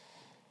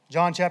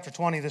John chapter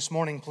 20 this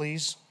morning,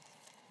 please.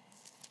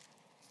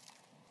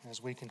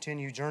 As we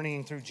continue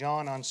journeying through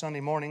John on Sunday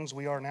mornings,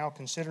 we are now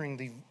considering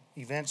the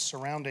events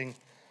surrounding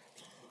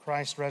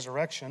Christ's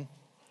resurrection.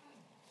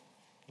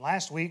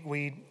 Last week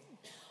we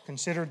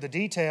considered the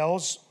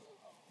details,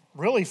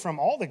 really from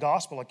all the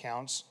gospel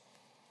accounts,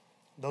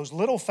 those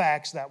little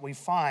facts that we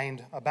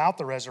find about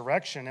the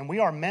resurrection, and we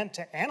are meant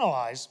to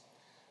analyze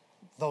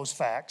those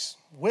facts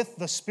with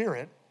the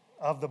spirit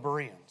of the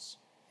Bereans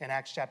in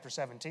Acts chapter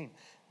 17.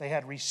 They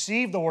had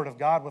received the word of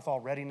God with all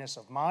readiness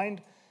of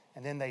mind,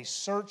 and then they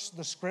searched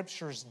the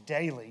scriptures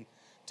daily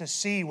to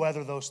see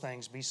whether those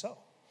things be so.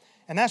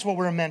 And that's what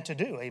we're meant to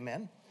do,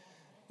 amen?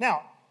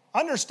 Now,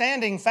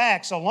 understanding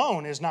facts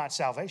alone is not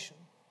salvation.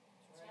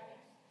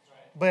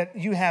 But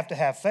you have to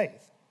have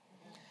faith.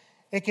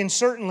 It can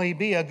certainly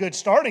be a good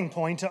starting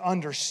point to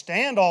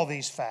understand all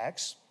these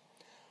facts,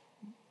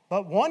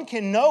 but one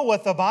can know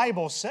what the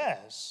Bible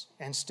says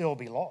and still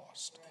be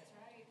lost.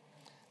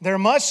 There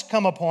must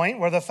come a point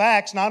where the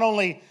facts not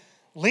only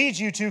lead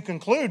you to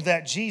conclude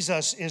that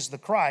Jesus is the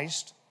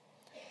Christ,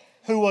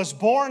 who was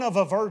born of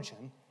a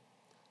virgin,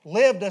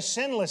 lived a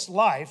sinless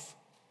life,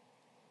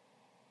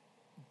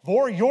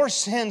 bore your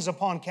sins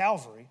upon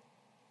Calvary,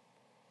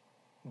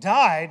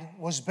 died,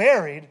 was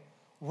buried,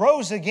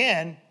 rose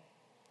again,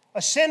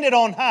 ascended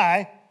on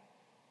high,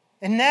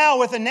 and now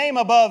with a name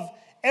above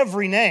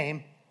every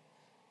name.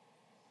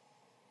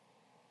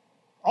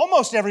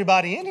 Almost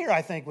everybody in here,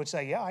 I think, would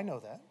say, yeah, I know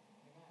that.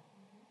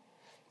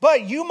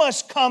 But you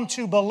must come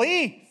to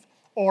believe,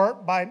 or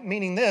by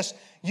meaning this,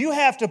 you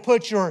have to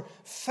put your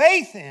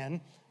faith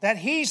in that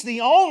He's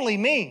the only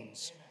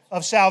means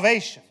of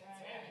salvation.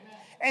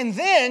 And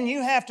then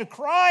you have to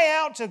cry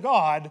out to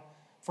God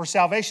for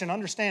salvation,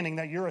 understanding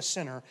that you're a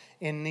sinner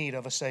in need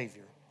of a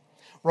Savior.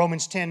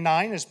 Romans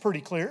 10:9 is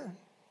pretty clear,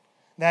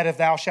 that if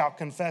thou shalt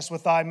confess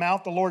with thy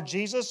mouth the Lord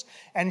Jesus,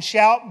 and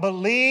shalt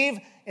believe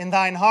in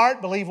thine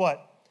heart, believe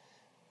what?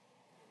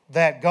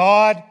 That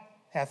God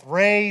hath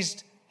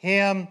raised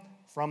Him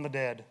from the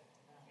dead,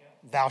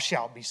 thou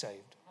shalt be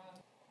saved.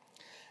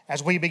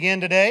 As we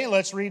begin today,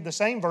 let's read the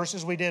same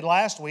verses we did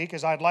last week,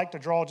 as I'd like to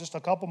draw just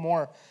a couple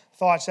more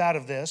thoughts out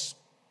of this.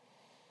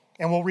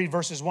 And we'll read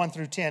verses 1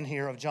 through 10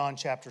 here of John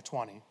chapter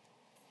 20.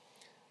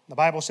 The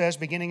Bible says,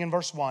 beginning in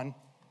verse 1,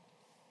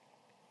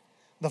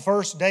 the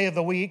first day of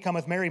the week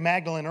cometh Mary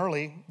Magdalene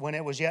early, when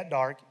it was yet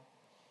dark,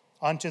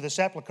 unto the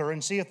sepulchre,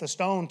 and seeth the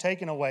stone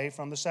taken away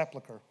from the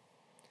sepulchre.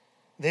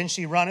 Then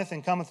she runneth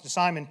and cometh to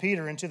Simon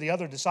Peter and to the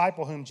other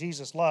disciple whom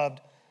Jesus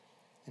loved,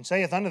 and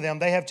saith unto them,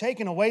 they have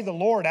taken away the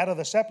Lord out of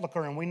the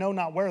sepulchre, and we know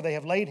not where they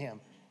have laid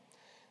him.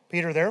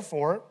 Peter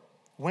therefore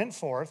went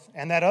forth,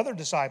 and that other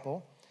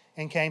disciple,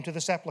 and came to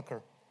the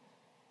sepulchre.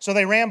 So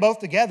they ran both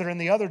together,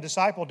 and the other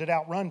disciple did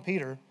outrun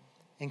Peter,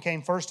 and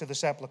came first to the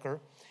sepulchre.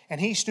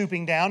 And he,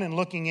 stooping down and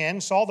looking in,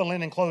 saw the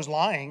linen clothes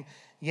lying,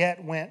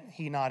 yet went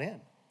he not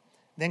in.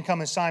 Then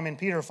cometh Simon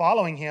Peter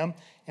following him,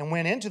 and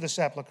went into the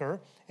sepulchre,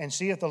 and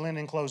seeth the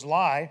linen clothes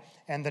lie,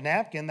 and the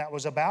napkin that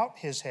was about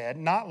his head,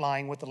 not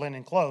lying with the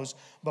linen clothes,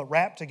 but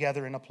wrapped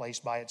together in a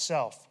place by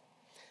itself.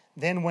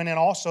 Then went in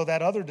also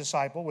that other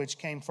disciple, which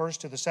came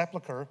first to the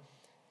sepulchre,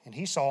 and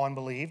he saw and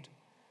believed.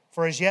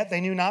 For as yet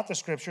they knew not the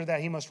scripture,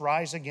 that he must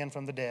rise again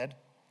from the dead.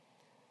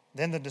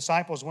 Then the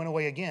disciples went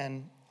away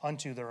again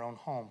unto their own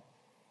home.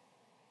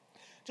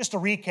 Just to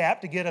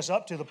recap, to get us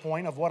up to the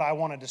point of what I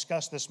want to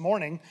discuss this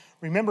morning,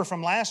 remember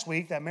from last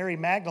week that Mary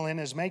Magdalene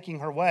is making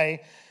her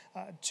way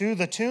to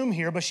the tomb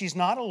here, but she's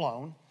not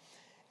alone.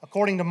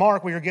 According to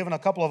Mark, we are given a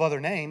couple of other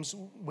names.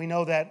 We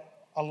know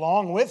that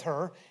along with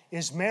her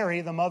is Mary,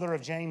 the mother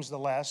of James the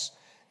Less,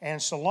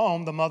 and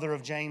Salome, the mother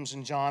of James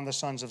and John, the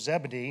sons of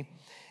Zebedee.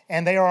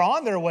 And they are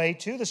on their way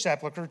to the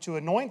sepulchre to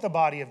anoint the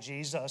body of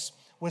Jesus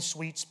with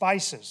sweet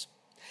spices.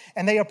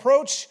 And they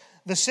approach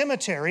the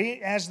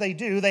cemetery. As they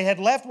do, they had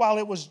left while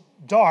it was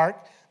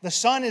dark. The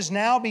sun is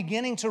now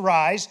beginning to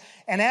rise.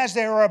 And as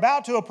they are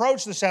about to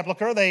approach the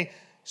sepulchre, they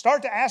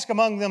start to ask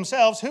among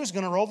themselves, who's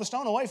going to roll the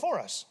stone away for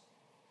us?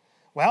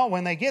 Well,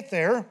 when they get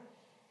there,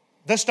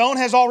 the stone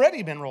has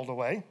already been rolled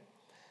away.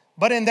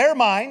 But in their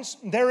minds,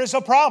 there is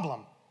a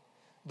problem.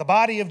 The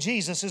body of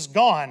Jesus is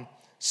gone.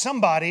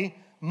 Somebody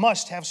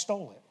must have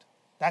stolen it.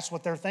 That's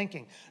what they're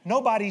thinking.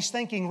 Nobody's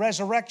thinking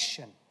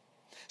resurrection.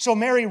 So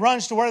Mary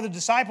runs to where the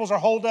disciples are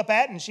holed up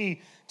at, and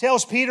she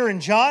tells Peter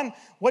and John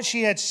what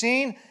she had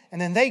seen.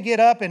 And then they get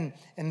up and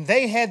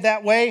they head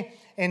that way.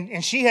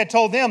 And she had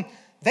told them,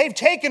 they've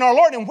taken our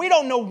Lord and we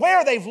don't know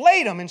where they've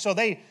laid him. And so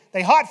they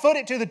hot-foot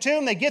it to the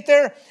tomb. They get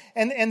there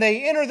and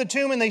they enter the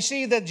tomb, and they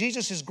see that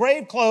Jesus'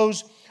 grave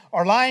clothes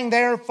are lying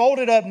there,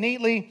 folded up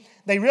neatly.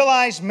 They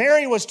realize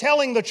Mary was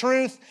telling the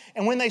truth.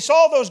 And when they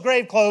saw those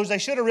grave clothes, they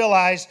should have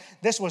realized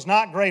this was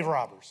not grave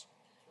robbers.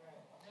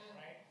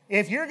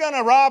 If you're going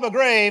to rob a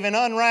grave and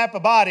unwrap a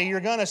body, you're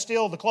going to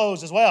steal the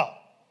clothes as well.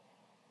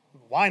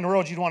 Why in the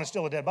world you'd want to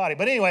steal a dead body?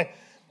 But anyway,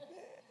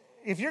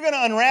 if you're going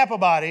to unwrap a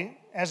body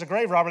as a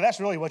grave robber, that's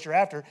really what you're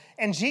after.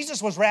 And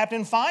Jesus was wrapped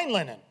in fine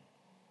linen.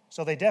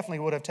 So they definitely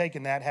would have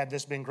taken that had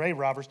this been grave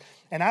robbers.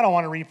 And I don't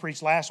want to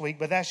re-preach last week,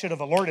 but that should have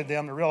alerted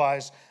them to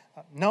realize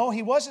No,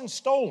 he wasn't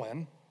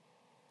stolen.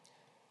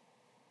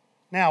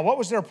 Now, what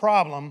was their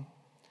problem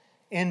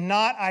in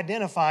not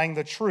identifying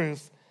the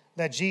truth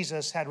that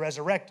Jesus had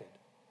resurrected?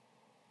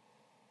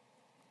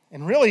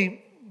 And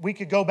really, we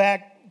could go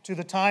back to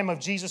the time of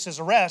Jesus'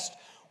 arrest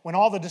when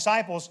all the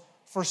disciples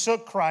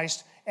forsook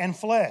Christ and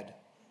fled.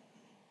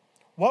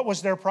 What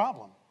was their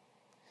problem?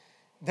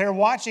 They're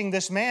watching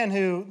this man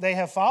who they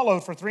have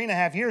followed for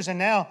 3.5 years, and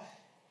now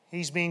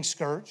he's being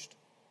scourged.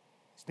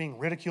 He's being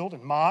ridiculed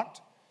and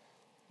mocked.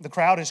 The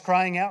crowd is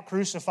crying out,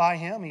 "Crucify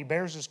him." He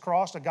bears his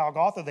cross to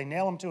Golgotha. They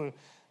nail him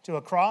to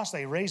a cross.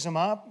 They raise him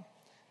up,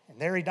 and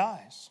there he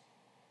dies.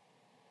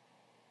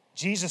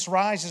 Jesus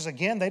rises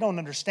again. They don't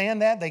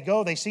understand that. They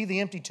go, they see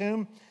the empty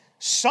tomb.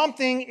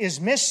 Something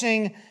is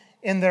missing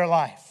in their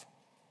life.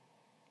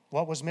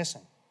 What was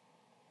missing?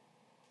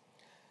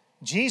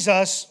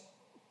 Jesus,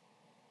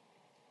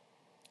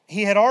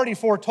 he had already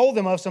foretold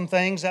them of some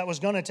things that was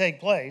going to take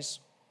place.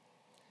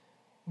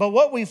 But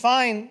what we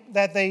find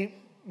that they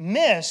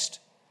missed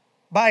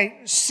by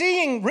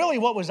seeing really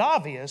what was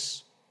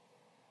obvious,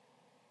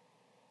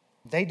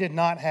 they did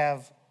not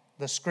have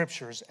the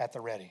Scriptures at the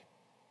ready.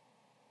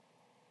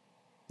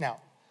 Now,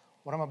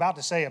 what I'm about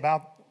to say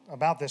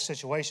about this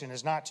situation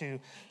is not to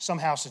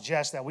somehow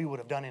suggest that we would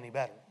have done any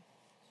better.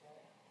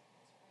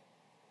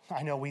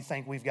 I know we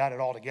think we've got it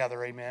all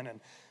together, amen, and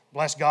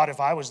bless God, if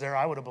I was there,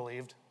 I would have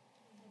believed.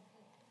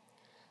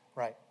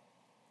 Right.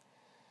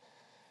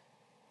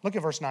 Look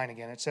at verse 9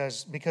 again. It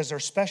says, because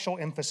there's special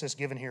emphasis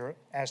given here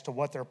as to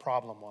what their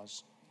problem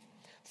was.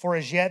 For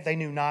as yet they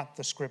knew not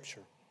the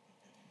Scripture,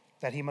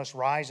 that he must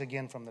rise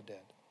again from the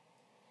dead.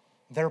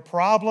 Their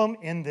problem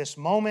in this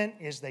moment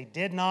is they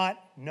did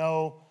not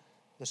know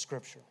the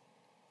Scripture.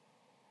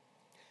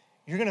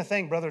 You're going to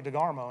think Brother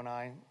DeGarmo and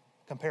I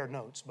compared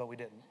notes, but we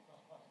didn't.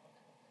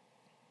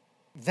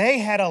 They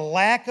had a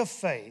lack of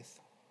faith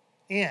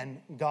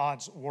in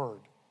God's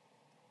Word.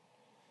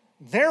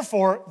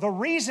 Therefore, the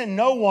reason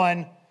no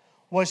one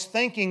was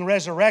thinking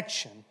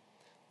resurrection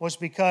was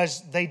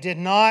because they did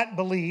not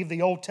believe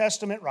the Old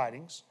Testament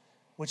writings,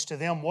 which to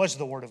them was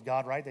the Word of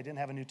God, right? They didn't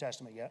have a New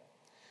Testament yet.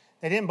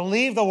 They didn't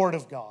believe the Word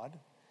of God.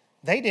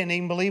 They didn't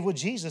even believe what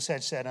Jesus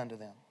had said unto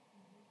them.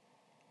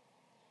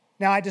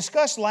 Now, I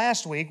discussed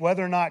last week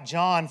whether or not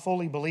John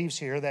fully believes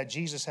here that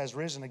Jesus has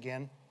risen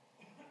again.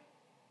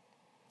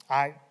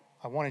 I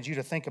wanted you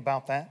to think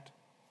about that.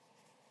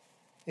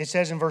 It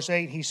says in verse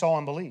 8, he saw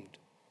and believed.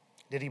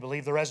 Did he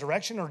believe the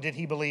resurrection, or did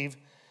he believe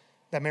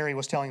that Mary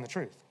was telling the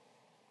truth?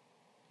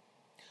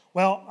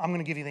 Well, I'm going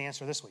to give you the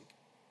answer this week.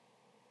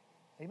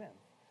 Amen.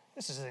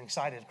 This is an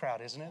excited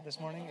crowd, isn't it, this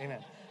morning?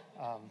 Amen.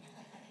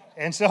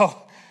 And so,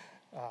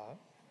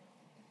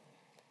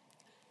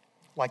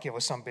 like it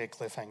was some big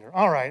cliffhanger.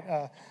 All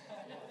right.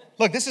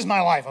 Look, this is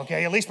my life,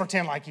 okay? At least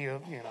pretend like you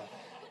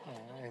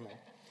know.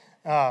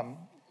 Amen.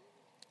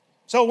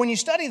 So when you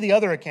study the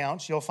other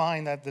accounts, you'll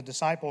find that the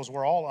disciples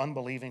were all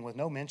unbelieving with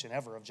no mention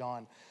ever of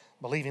John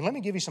believing. Let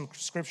me give you some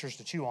scriptures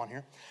to chew on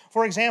here.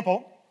 For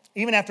example,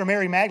 even after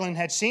Mary Magdalene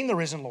had seen the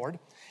risen Lord,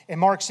 in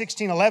Mark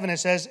 16:11 it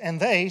says, and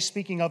they,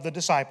 speaking of the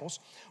disciples,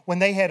 when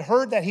they had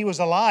heard that he was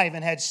alive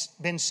and had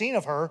been seen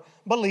of her,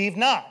 believed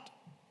not.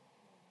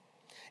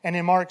 And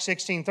in Mark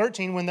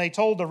 16:13, when they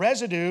told the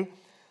residue,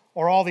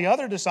 or all the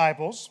other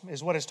disciples,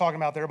 is what it's talking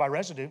about there by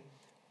residue,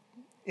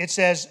 it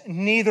says,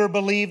 neither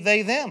believed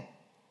they them.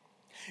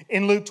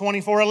 In Luke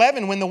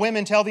 24:11, when the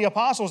women tell the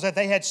apostles that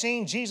they had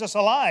seen Jesus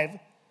alive,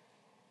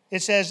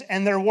 it says,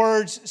 and their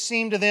words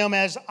seemed to them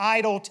as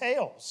idle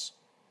tales,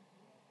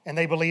 and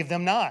they believed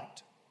them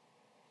not.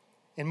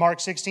 In Mark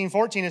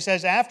 16:14, it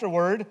says,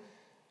 afterward,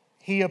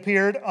 he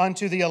appeared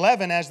unto the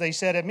 11, as they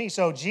said at me.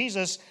 So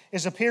Jesus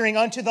is appearing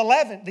unto the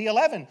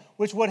 11,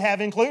 which would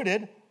have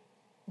included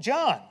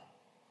John.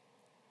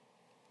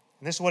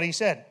 And this is what he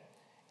said.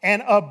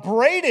 And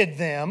upbraided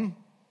them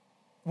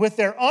with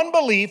their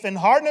unbelief and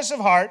hardness of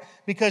heart,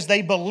 because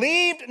they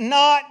believed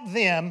not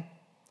them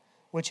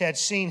which had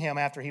seen him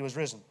after he was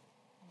risen.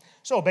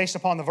 So based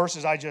upon the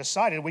verses I just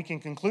cited, we can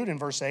conclude in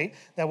verse 8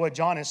 that what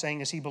John is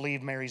saying is he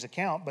believed Mary's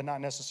account, but not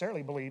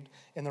necessarily believed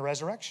in the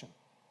resurrection.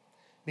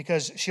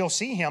 Because she'll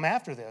see him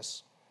after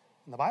this.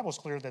 And the Bible's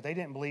clear that they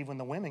didn't believe when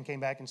the women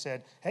came back and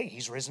said, hey,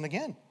 he's risen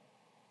again.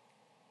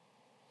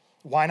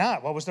 Why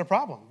not? What was their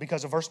problem?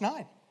 Because of verse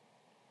 9.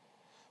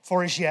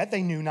 For as yet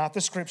they knew not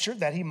the Scripture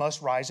that he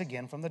must rise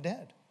again from the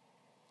dead.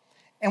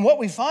 And what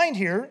we find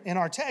here in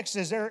our text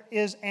is there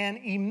is an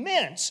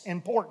immense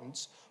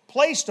importance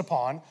placed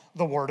upon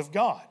the Word of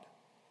God.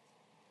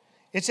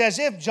 It's as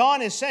if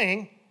John is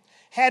saying,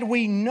 had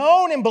we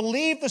known and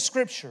believed the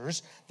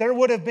Scriptures, there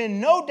would have been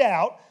no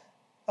doubt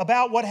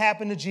about what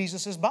happened to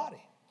Jesus'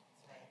 body.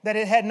 That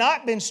it had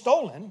not been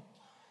stolen,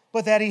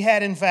 but that he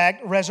had in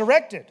fact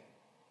resurrected.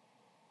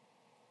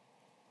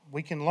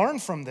 We can learn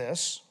from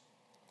this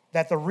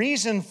that the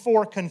reason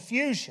for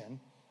confusion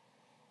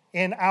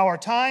in our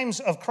times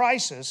of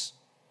crisis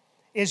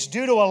is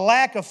due to a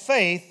lack of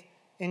faith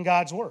in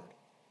God's Word.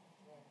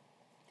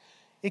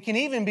 It can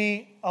even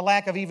be a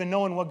lack of even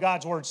knowing what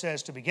God's Word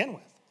says to begin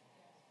with.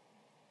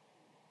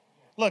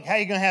 Look, how are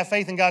you going to have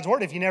faith in God's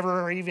Word if you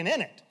never are even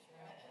in it?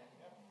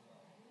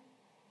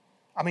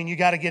 I mean, you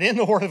got to get in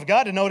the Word of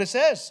God to know what it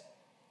says.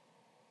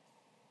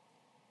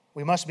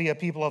 We must be a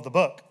people of the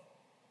book.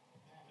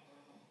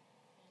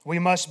 We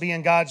must be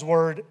in God's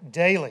Word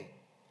daily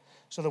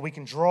so that we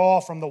can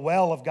draw from the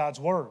well of God's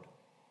Word.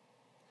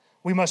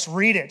 We must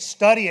read it,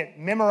 study it,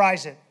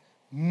 memorize it,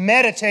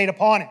 meditate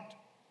upon it.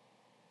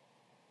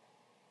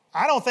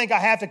 I don't think I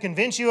have to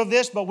convince you of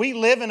this, but we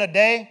live in a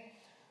day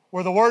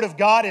where the Word of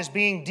God is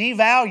being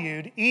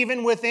devalued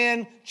even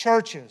within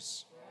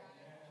churches.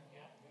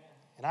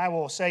 And I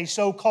will say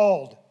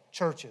so-called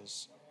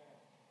churches.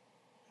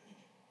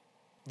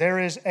 There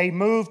is a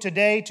move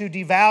today to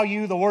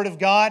devalue the Word of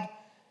God,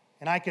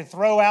 and I could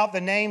throw out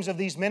the names of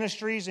these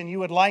ministries and you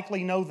would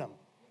likely know them.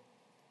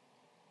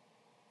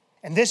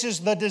 And this is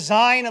the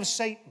design of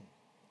Satan.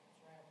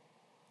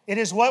 It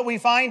is what we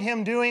find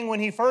him doing when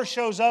he first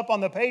shows up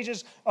on the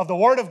pages of the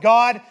Word of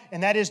God,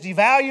 and that is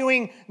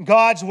devaluing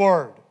God's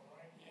Word.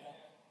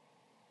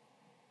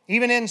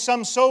 Even in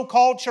some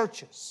so-called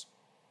churches,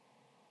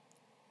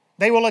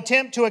 they will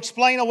attempt to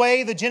explain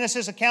away the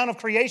Genesis account of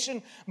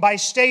creation by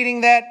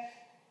stating that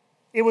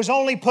it was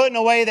only put in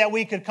a way that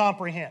we could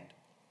comprehend.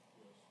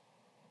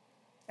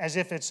 As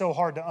if it's so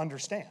hard to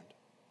understand.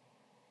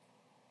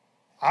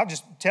 I'll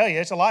just tell you,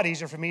 it's a lot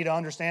easier for me to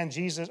understand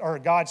Jesus or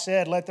God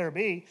said, "Let there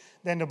be,"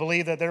 than to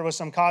believe that there was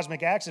some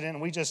cosmic accident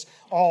and we just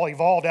all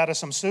evolved out of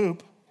some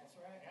soup.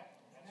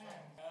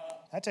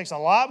 That takes a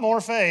lot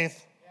more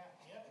faith.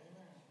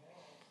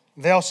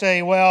 They'll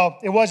say, well,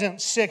 it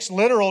wasn't 6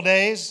 literal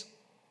days.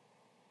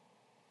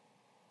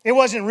 It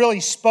wasn't really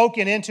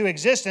spoken into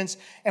existence.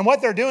 And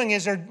what they're doing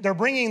is they're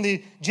bringing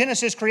the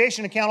Genesis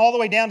creation account all the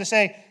way down to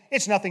say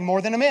it's nothing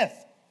more than a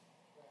myth.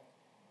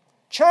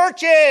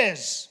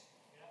 Churches!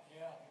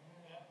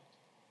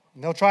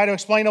 And they'll try to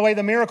explain away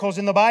the miracles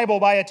in the Bible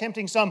by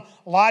attempting some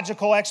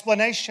logical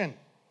explanation,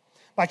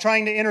 by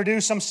trying to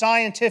introduce some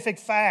scientific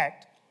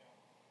fact.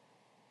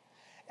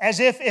 As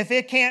if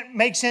it can't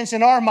make sense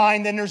in our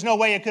mind, then there's no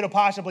way it could have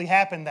possibly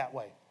happened that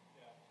way.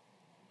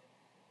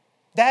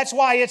 That's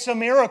why it's a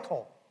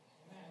miracle.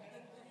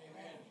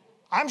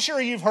 I'm sure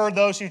you've heard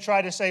those who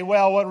try to say,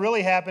 well, what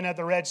really happened at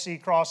the Red Sea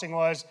crossing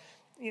was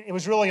it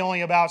was really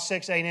only about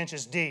 6-8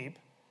 inches deep.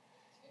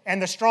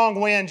 And the strong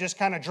wind just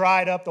kind of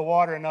dried up the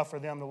water enough for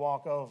them to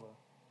walk over.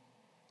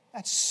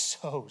 That's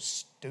so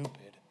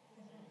stupid.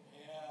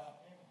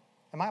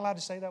 Am I allowed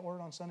to say that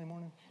word on Sunday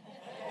morning?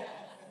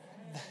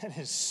 That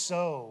is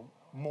so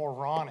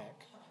moronic.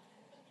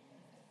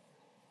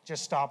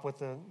 Just stop with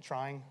the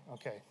trying?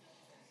 Okay.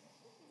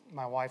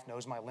 My wife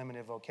knows my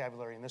limited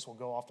vocabulary, and this will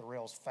go off the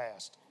rails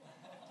fast.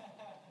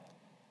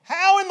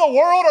 How in the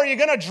world are you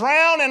going to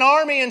drown an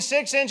army in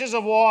 6 inches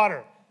of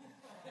water?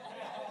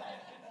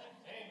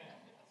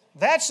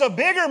 That's a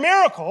bigger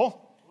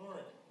miracle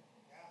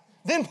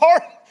than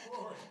part.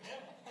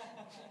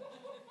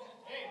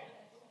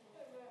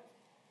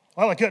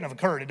 Well, it couldn't have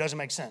occurred. It doesn't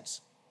make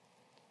sense.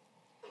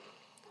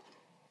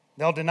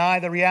 They'll deny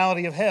the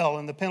reality of hell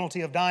and the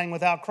penalty of dying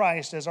without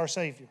Christ as our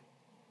Savior.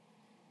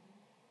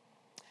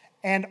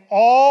 And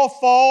all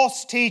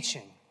false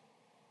teaching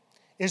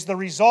is the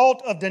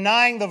result of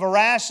denying the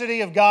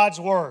veracity of God's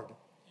Word.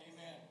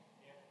 Amen.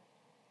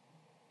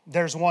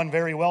 There's one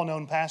very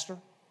well-known pastor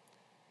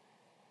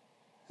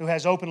who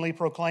has openly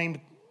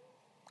proclaimed,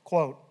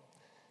 quote,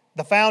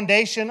 "The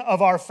foundation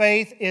of our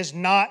faith is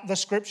not the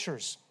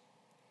Scriptures.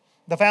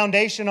 The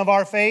foundation of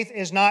our faith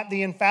is not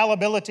the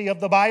infallibility of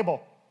the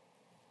Bible."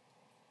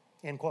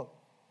 End quote.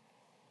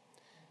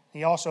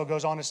 He also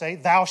goes on to say,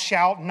 "Thou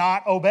shalt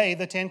not obey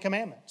the 10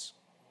 Commandments."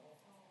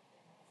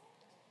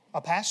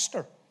 A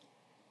pastor.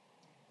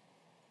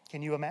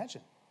 Can you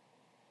imagine?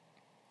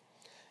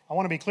 I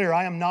want to be clear,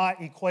 I am not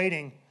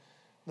equating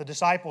the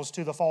disciples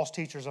to the false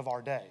teachers of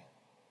our day.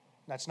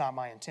 That's not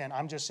my intent.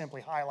 I'm just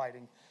simply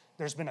highlighting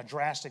there's been a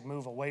drastic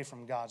move away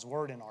from God's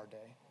Word in our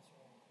day,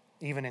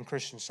 even in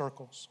Christian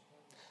circles.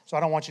 So I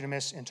don't want you to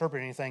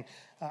misinterpret anything.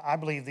 I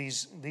believe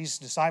these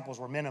disciples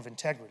were men of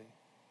integrity.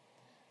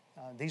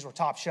 These were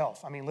top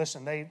shelf. I mean,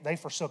 listen, they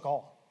forsook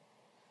all.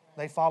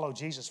 They followed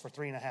Jesus for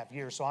 3.5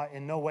 years, so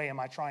in no way am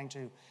I trying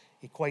to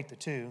equate the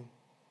two.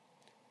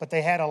 But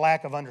they had a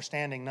lack of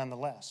understanding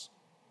nonetheless.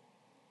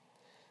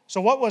 So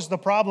what was the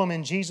problem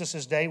in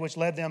Jesus' day which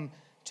led them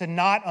to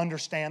not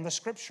understand the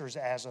Scriptures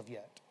as of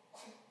yet?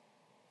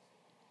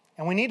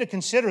 And we need to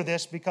consider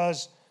this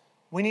because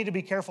we need to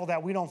be careful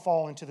that we don't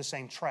fall into the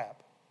same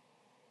trap.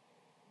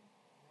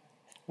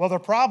 Well, the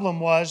problem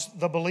was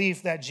the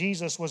belief that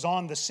Jesus was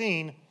on the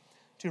scene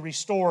to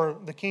restore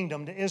the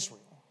kingdom to Israel.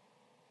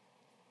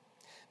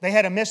 They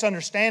had a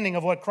misunderstanding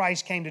of what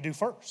Christ came to do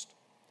first.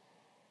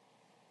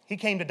 He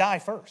came to die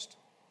first.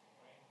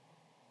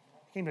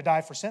 He came to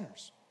die for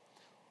sinners.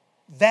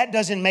 That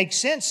doesn't make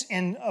sense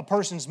in a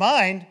person's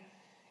mind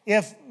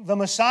if the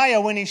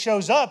Messiah, when he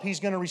shows up, he's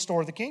going to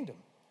restore the kingdom.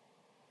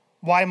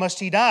 Why must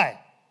he die?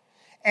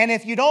 And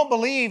if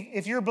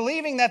you're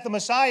believing that the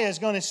Messiah is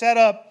going to set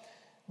up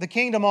the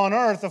kingdom on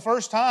earth the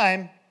first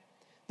time,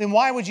 then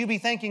why would you be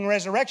thinking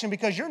resurrection?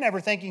 Because you're never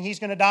thinking He's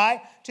going to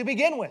die to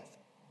begin with.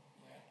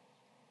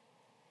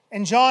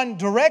 And John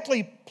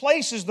directly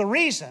places the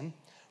reason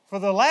for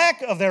the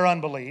lack of their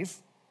unbelief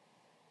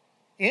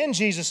in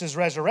Jesus'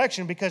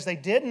 resurrection because they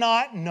did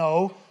not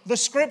know the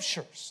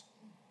Scriptures.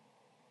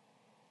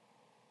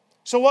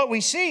 So what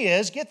we see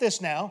is, get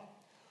this now,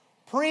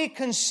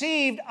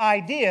 preconceived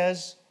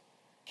ideas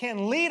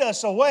can lead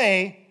us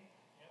away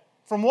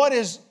from what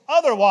is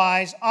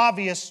otherwise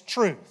obvious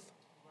truth.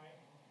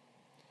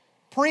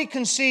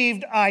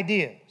 Preconceived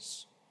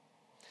ideas.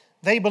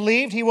 They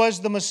believed He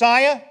was the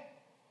Messiah.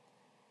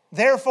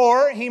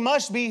 Therefore, He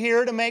must be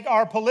here to make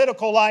our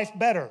political life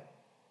better.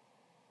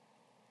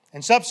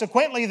 And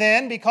subsequently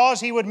then, because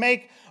He would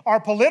make our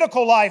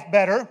political life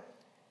better,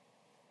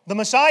 the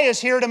Messiah is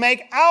here to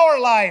make our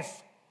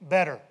life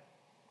better.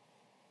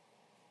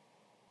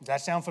 Does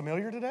that sound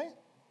familiar today?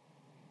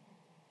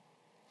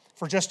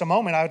 For just a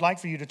moment, I would like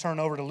for you to turn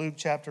over to Luke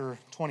chapter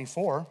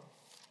 24.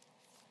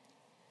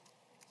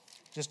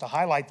 Just to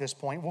highlight this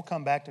point, we'll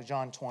come back to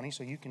John 20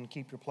 so you can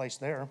keep your place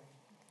there.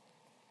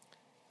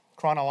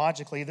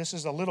 Chronologically, this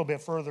is a little bit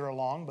further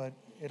along, but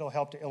it'll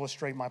help to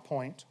illustrate my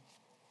point.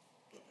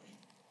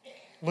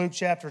 Luke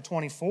chapter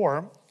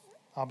 24,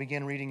 I'll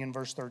begin reading in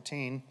verse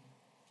 13.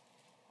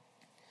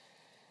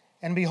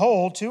 And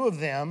behold, two of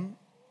them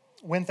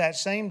went that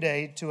same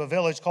day to a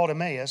village called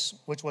Emmaus,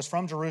 which was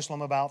from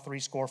Jerusalem about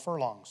 80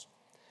 furlongs.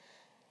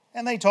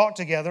 And they talked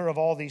together of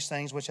all these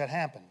things which had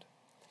happened.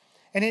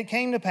 And it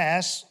came to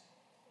pass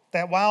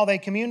that while they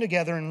communed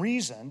together and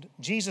reasoned,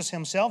 Jesus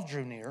Himself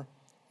drew near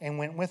and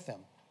went with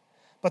them.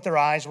 But their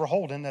eyes were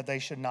holden that they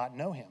should not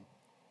know Him.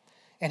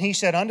 And He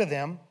said unto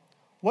them,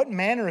 What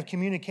manner of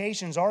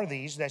communications are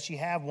these that ye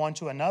have one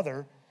to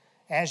another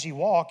as ye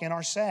walk and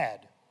are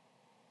sad?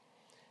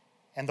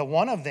 And the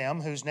one of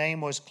them, whose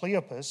name was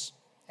Cleopas,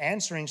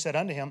 answering said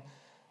unto him,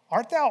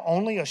 Art thou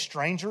only a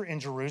stranger in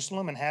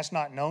Jerusalem, and hast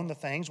not known the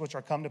things which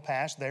are come to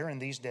pass there in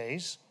these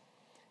days?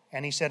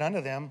 And he said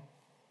unto them,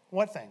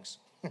 What things?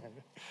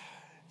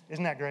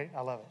 Isn't that great?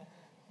 I love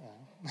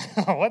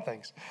it. What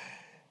things?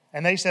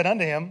 And they said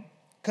unto him,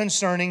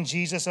 Concerning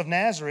Jesus of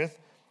Nazareth,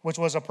 which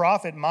was a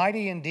prophet,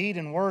 mighty in deed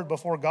and word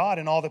before God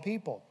and all the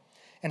people,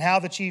 and how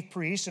the chief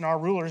priests and our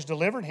rulers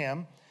delivered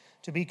Him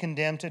to be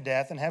condemned to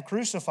death and have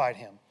crucified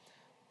Him.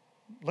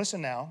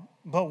 Listen now,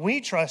 but we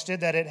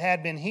trusted that it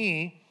had been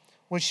He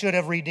which should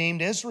have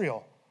redeemed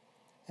Israel.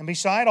 And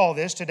beside all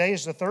this, today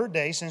is the third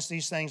day since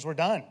these things were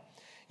done.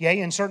 Yea,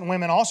 and certain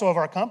women also of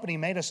our company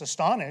made us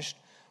astonished,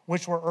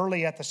 which were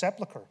early at the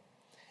sepulchre.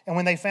 And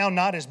when they found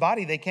not His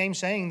body, they came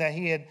saying that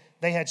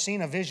they had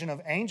seen a vision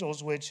of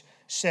angels which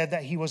said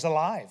that He was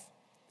alive.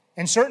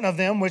 And certain of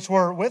them which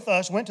were with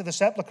us went to the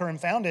sepulchre and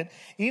found it,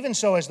 even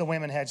so as the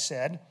women had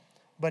said,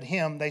 but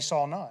Him they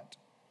saw not.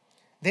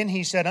 Then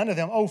He said unto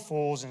them, O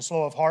fools, and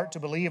slow of heart to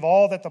believe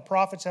all that the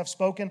prophets have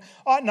spoken,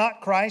 ought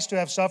not Christ to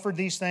have suffered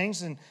these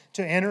things and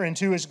to enter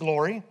into His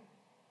glory?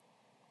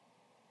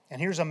 And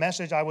here's a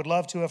message I would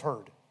love to have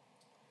heard.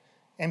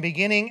 And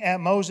beginning at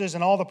Moses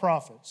and all the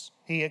prophets,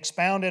 He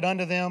expounded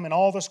unto them in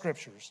all the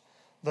Scriptures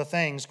the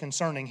things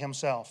concerning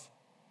Himself.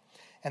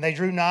 And they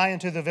drew nigh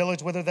unto the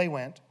village whither they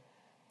went,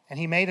 and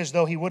He made as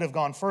though He would have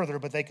gone further,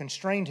 but they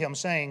constrained Him,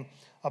 saying,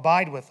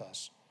 Abide with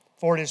us,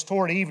 for it is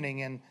toward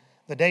evening, and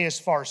the day is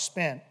far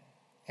spent.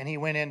 And He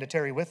went in to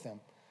tarry with them.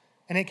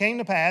 And it came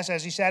to pass,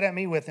 as He sat at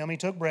meat with them, He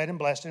took bread and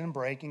blessed it and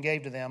brake and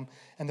gave to them.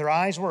 And their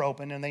eyes were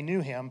opened, and they knew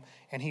Him,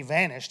 and He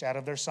vanished out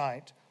of their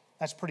sight.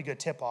 That's a pretty good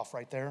tip-off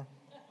right there.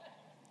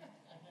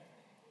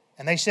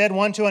 And they said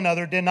one to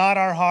another, Did not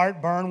our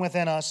heart burn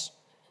within us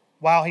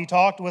while He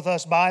talked with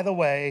us by the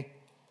way,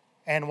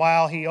 and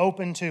while He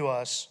opened to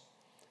us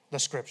the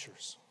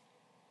Scriptures?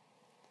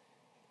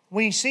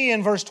 We see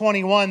in verse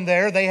 21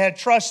 there, they had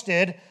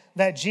trusted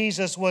that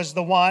Jesus was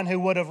the one who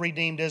would have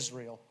redeemed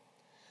Israel.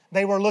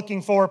 They were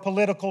looking for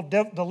political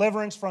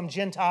deliverance from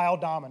Gentile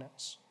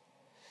dominance.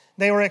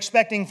 They were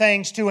expecting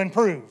things to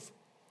improve.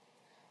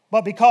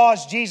 But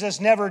because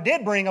Jesus never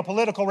did bring a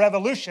political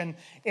revolution,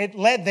 it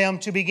led them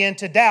to begin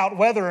to doubt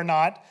whether or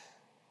not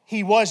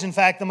He was in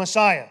fact the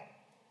Messiah.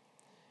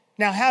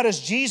 Now, how does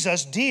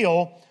Jesus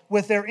deal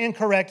with their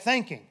incorrect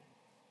thinking?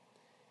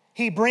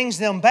 He brings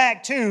them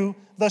back to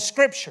the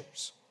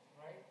Scriptures.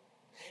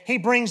 He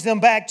brings them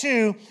back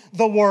to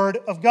the Word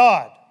of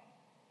God.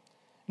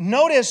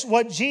 Notice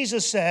what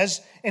Jesus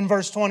says in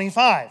verse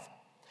 25.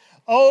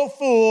 O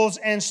fools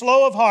and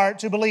slow of heart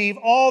to believe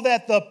all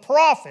that the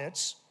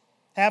prophets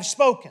have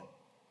spoken.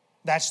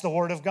 That's the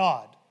Word of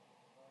God.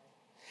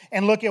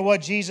 And look at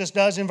what Jesus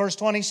does in verse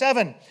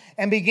 27.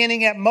 And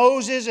beginning at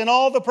Moses and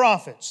all the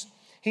prophets,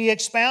 He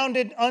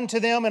expounded unto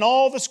them in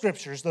all the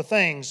Scriptures the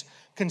things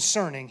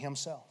concerning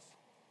Himself.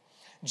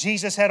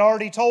 Jesus had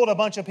already told a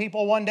bunch of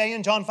people one day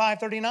in John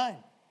 5:39,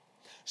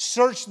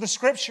 Search the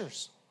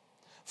Scriptures,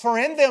 for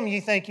in them ye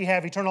think ye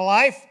have eternal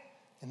life,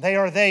 and they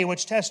are they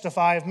which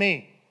testify of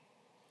me.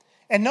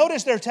 And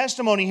notice their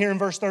testimony here in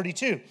verse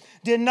 32.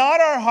 Did not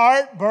our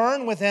heart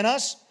burn within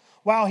us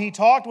while He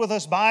talked with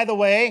us by the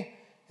way,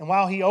 and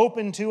while He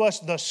opened to us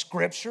the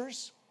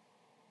Scriptures?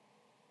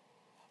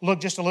 Look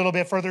just a little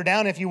bit further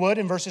down, if you would,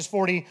 in verses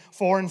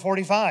 44 and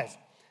 45.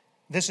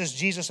 This is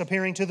Jesus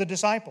appearing to the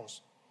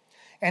disciples.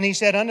 And he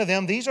said unto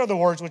them, These are the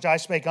words which I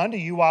spake unto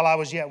you while I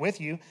was yet with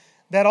you,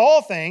 that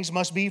all things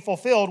must be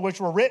fulfilled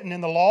which were written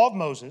in the law of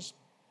Moses,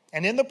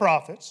 and in the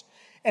prophets,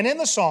 and in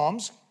the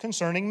Psalms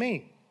concerning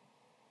me.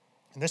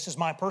 And this is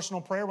my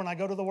personal prayer when I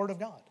go to the Word of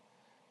God.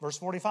 Verse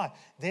 45,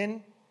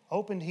 Then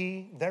opened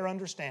he their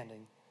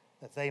understanding,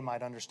 that they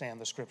might understand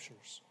the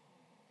Scriptures.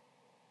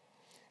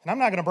 And I'm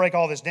not going to break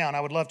all this down.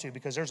 I would love to,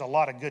 because there's a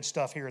lot of good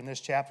stuff here in this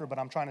chapter, but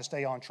I'm trying to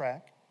stay on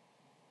track.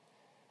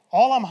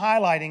 All I'm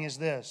highlighting is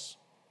this.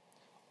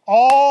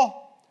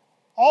 All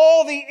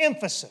the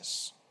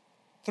emphasis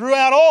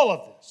throughout all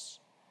of this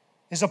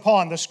is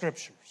upon the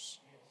Scriptures.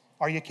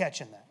 Are you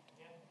catching that?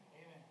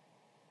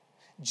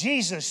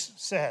 Jesus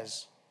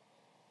says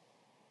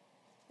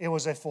it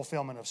was a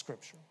fulfillment of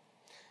Scripture.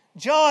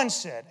 John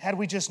said, had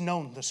we just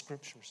known the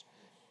Scriptures.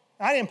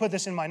 I didn't put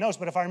this in my notes,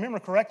 but if I remember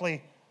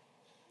correctly,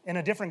 in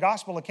a different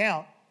gospel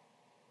account,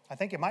 I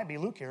think it might be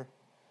Luke here,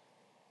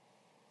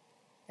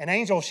 an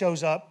angel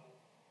shows up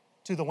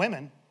to the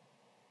women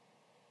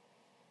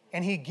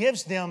and he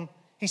gives them,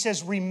 he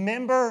says,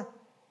 remember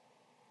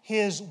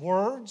his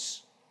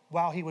words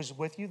while he was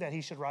with you, that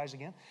he should rise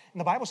again. And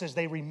the Bible says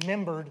they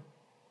remembered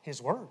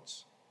his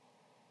words.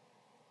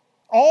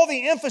 All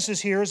the emphasis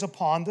here is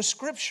upon the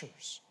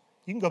Scriptures.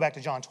 You can go back to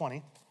John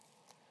 20.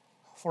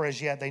 For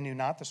as yet they knew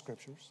not the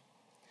Scriptures.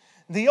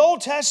 The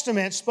Old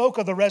Testament spoke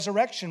of the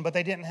resurrection, but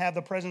they didn't have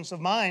the presence of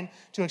mind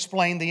to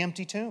explain the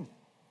empty tomb.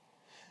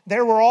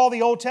 There were all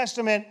the Old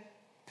Testament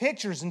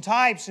pictures and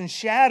types and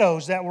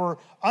shadows that were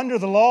under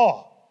the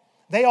law.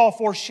 They all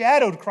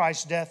foreshadowed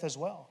Christ's death as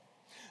well.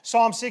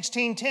 Psalm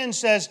 16:10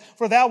 says,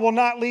 For thou wilt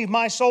not leave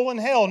my soul in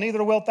hell,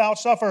 neither wilt thou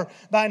suffer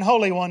thine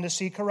Holy One to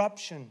see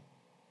corruption.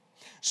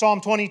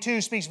 Psalm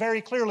 22 speaks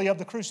very clearly of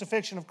the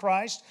crucifixion of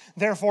Christ,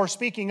 therefore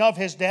speaking of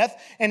his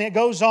death. And it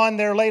goes on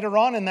there later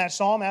on in that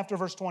psalm after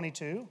verse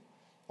 22,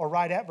 or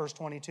right at verse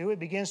 22. It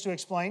begins to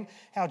explain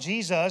how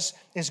Jesus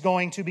is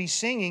going to be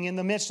singing in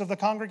the midst of the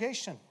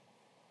congregation.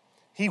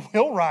 He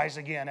will rise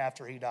again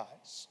after he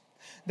dies.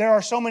 There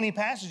are so many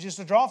passages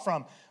to draw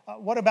from.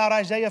 What about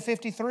Isaiah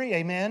 53?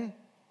 Amen.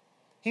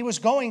 He was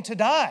going to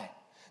die.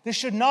 This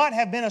should not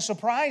have been a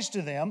surprise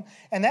to them.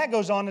 And that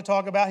goes on to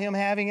talk about him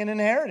having an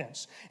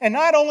inheritance. And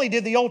not only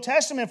did the Old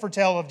Testament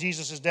foretell of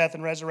Jesus' death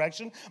and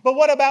resurrection, but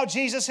what about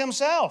Jesus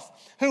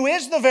himself, who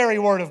is the very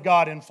Word of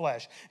God in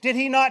flesh? Did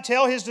he not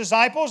tell his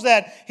disciples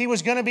that he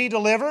was going to be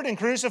delivered and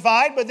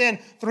crucified, but then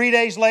 3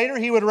 days later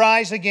he would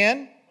rise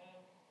again?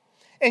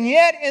 And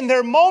yet, in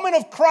their moment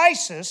of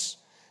crisis,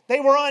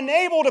 they were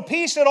unable to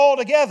piece it all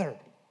together.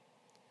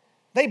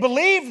 They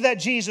believed that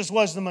Jesus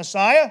was the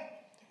Messiah.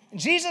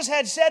 Jesus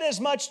had said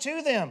as much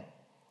to them.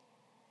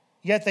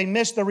 Yet they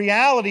missed the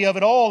reality of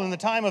it all in the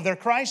time of their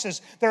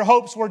crisis. Their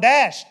hopes were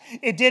dashed.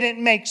 It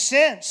didn't make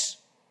sense.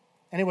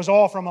 And it was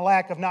all from a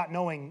lack of not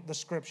knowing the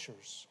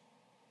Scriptures.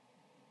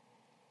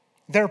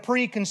 Their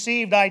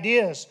preconceived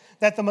ideas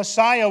that the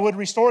Messiah would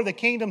restore the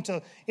kingdom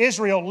to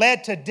Israel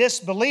led to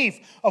disbelief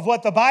of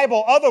what the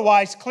Bible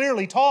otherwise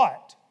clearly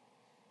taught.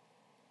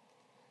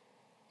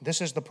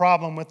 This is the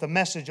problem with the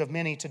message of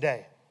many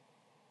today.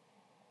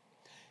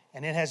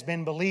 And it has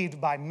been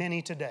believed by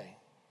many today,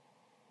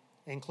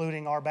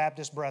 including our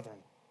Baptist brethren.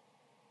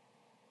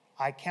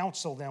 I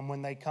counsel them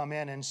when they come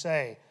in and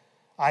say,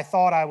 I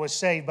thought I was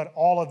saved, but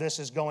all of this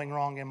is going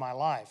wrong in my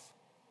life.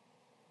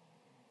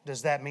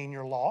 Does that mean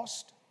you're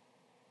lost?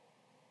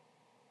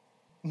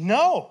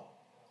 No.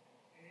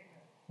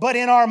 But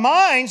in our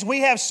minds, we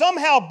have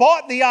somehow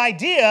bought the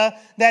idea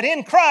that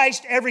in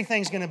Christ,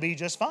 everything's going to be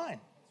just fine.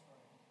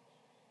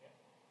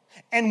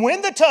 And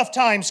when the tough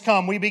times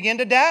come, we begin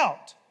to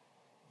doubt.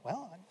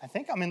 Well,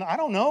 I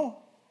don't know.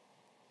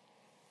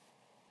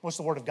 What's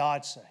the Word of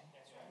God say?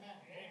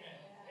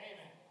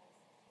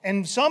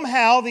 And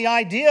somehow the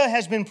idea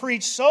has been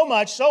preached so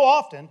much, so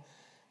often,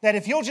 that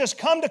if you'll just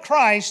come to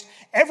Christ,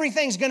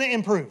 everything's going to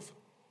improve.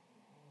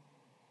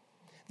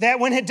 That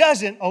when it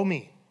doesn't, oh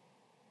me.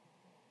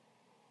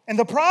 And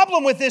the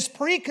problem with this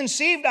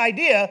preconceived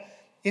idea,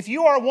 if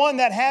you are one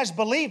that has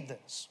believed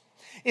this,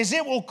 is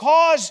it will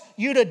cause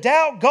you to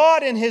doubt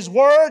God and His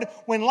Word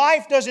when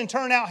life doesn't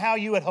turn out how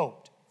you had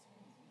hoped.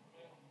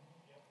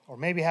 Or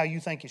maybe how you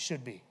think it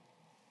should be.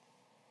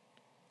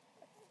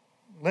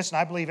 Listen,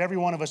 I believe every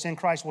one of us in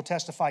Christ will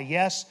testify,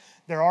 yes,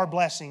 there are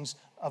blessings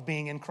of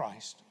being in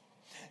Christ.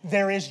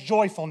 There is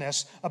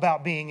joyfulness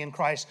about being in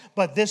Christ.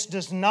 But this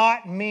does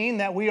not mean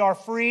that we are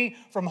free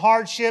from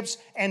hardships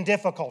and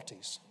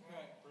difficulties.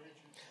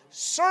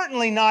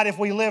 Certainly not if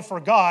we live for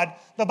God.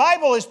 The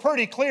Bible is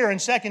pretty clear in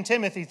 2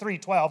 Timothy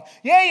 3:12.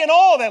 Yea, and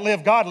all that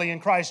live godly in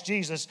Christ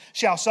Jesus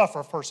shall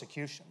suffer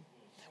persecution.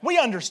 We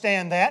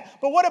understand that.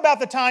 But what about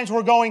the times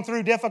we're going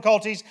through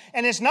difficulties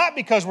and it's not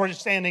because we're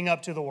standing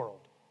up to the world?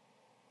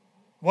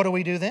 What do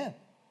we do then?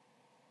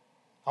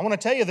 I want to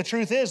tell you the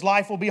truth is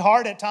life will be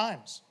hard at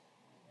times.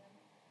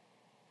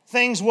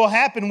 Things will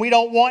happen we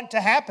don't want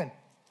to happen.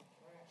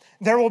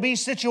 There will be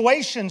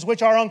situations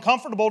which are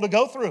uncomfortable to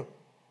go through.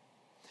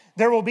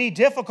 There will be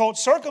difficult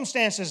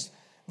circumstances.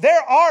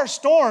 There are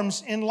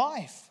storms in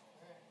life.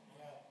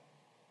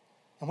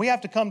 And we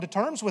have to come to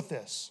terms with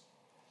this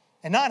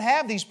and not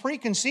have these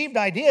preconceived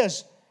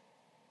ideas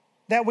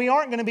that we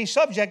aren't going to be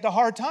subject to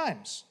hard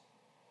times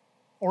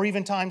or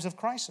even times of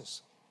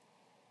crisis.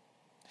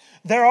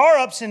 There are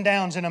ups and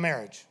downs in a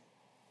marriage.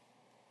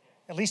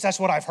 At least that's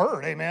what I've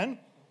heard, amen?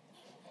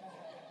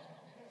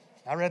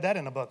 I read that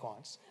in a book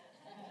once.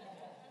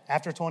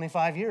 After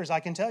 25 years, I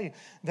can tell you,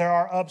 there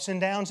are ups and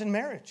downs in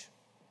marriage.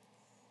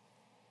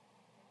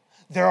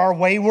 There are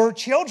wayward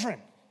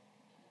children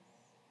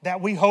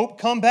that we hope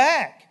come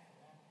back.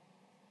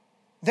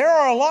 There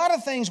are a lot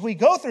of things we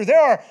go through.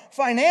 There are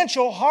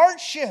financial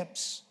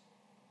hardships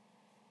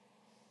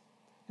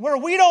where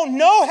we don't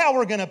know how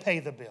we're going to pay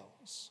the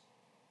bills.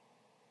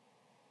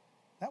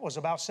 That was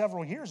about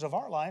several years of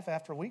our life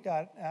after we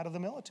got out of the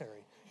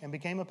military and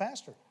became a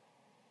pastor.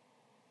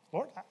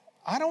 Lord,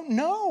 I don't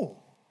know.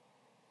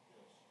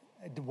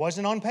 It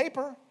wasn't on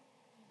paper.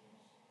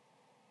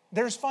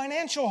 There's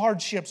financial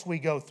hardships we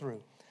go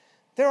through.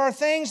 There are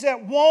things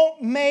that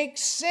won't make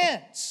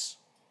sense.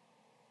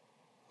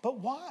 But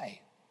why?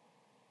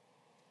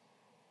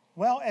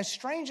 Well, as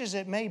strange as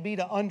it may be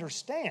to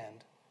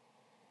understand,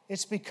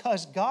 it's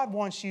because God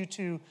wants you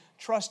to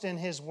trust in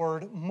His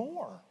Word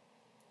more.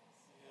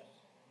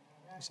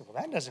 You say,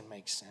 well, that doesn't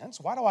make sense.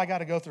 Why do I got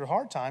to go through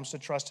hard times to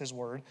trust His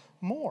Word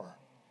more?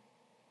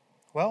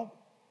 Well,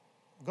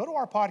 go to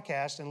our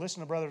podcast and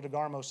listen to Brother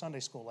DeGarmo's Sunday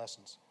School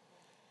lessons,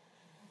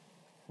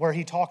 where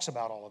he talks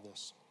about all of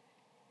this.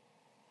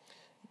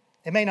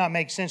 It may not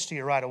make sense to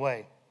you right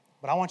away,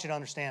 but I want you to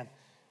understand,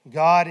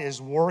 God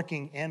is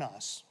working in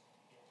us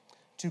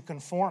to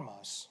conform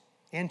us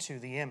into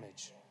the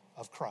image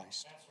of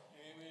Christ.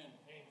 Amen.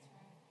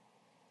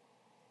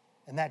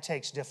 And that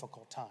takes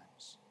difficult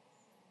times.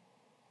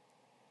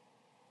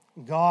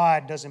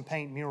 God doesn't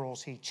paint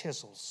murals, He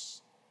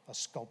chisels a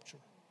sculpture.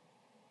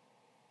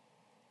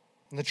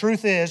 And the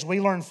truth is, we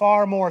learn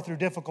far more through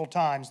difficult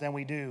times than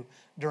we do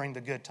during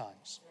the good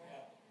times.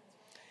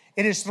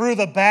 It is through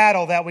the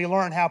battle that we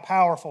learn how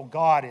powerful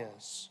God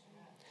is.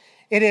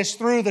 It is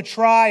through the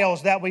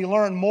trials that we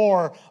learn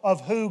more of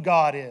who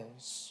God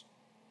is.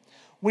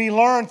 We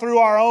learn through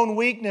our own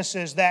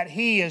weaknesses that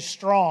He is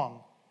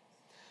strong.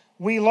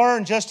 We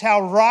learn just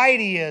how right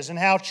He is and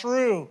how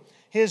true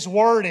His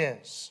Word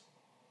is.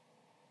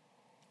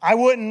 I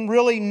wouldn't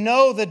really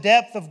know the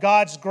depth of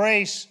God's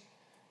grace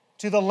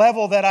to the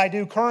level that I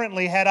do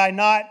currently had I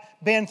not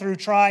been through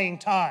trying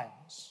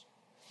times.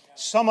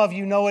 Some of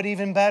you know it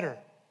even better.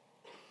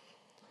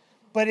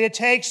 But it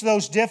takes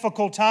those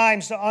difficult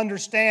times to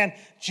understand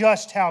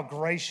just how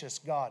gracious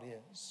God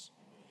is.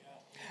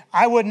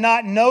 I would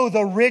not know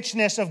the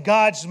richness of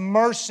God's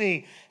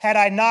mercy had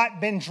I not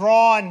been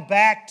drawn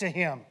back to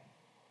Him.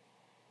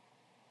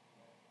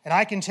 And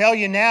I can tell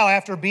you now,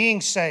 after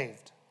being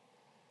saved,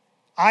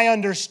 I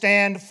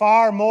understand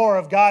far more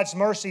of God's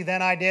mercy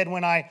than I did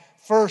when I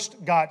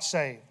first got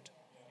saved.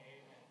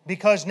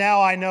 Because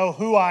now I know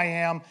who I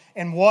am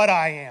and what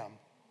I am.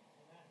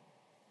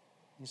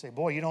 You say,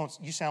 boy,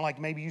 you sound like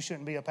maybe you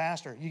shouldn't be a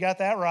pastor. You got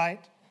that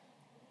right.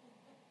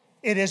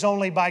 It is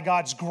only by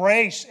God's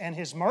grace and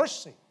His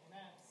mercy.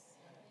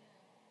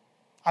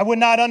 I would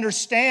not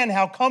understand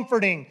how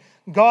comforting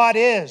God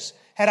is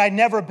had I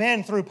never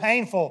been through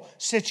painful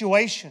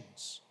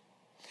situations.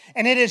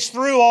 And it is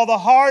through all the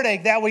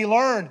heartache that we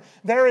learn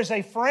there is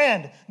a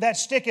friend that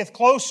sticketh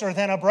closer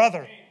than a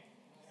brother.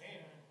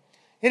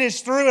 It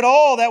is through it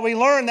all that we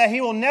learn that He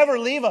will never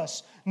leave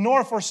us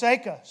nor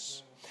forsake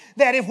us.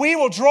 That if we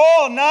will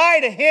draw nigh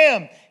to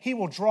Him, He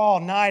will draw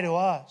nigh to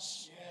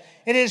us.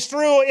 It is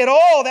through it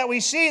all that we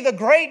see the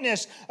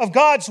greatness of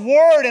God's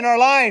Word in our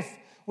life,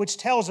 which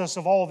tells us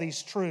of all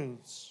these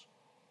truths.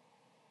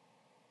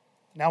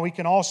 Now we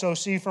can also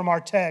see from our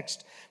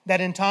text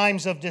that in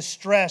times of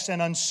distress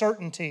and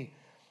uncertainty,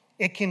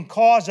 it can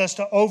cause us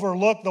to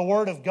overlook the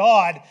Word of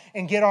God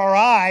and get our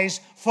eyes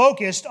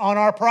focused on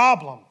our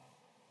problem.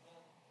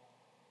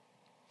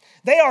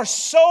 They are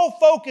so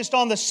focused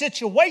on the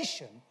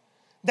situation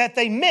that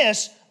they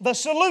miss the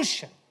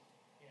solution.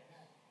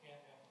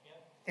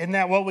 Isn't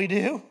that what we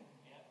do?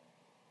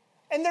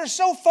 And they're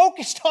so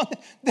focused on it,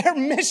 they're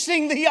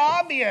missing the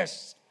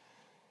obvious.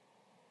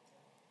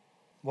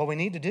 What we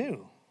need to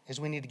do is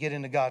we need to get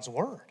into God's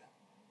Word.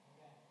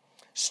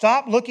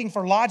 Stop looking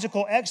for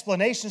logical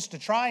explanations to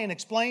try and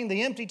explain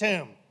the empty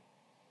tomb.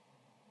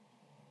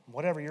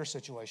 Whatever your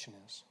situation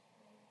is.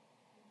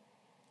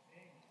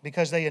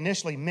 Because they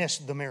initially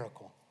missed the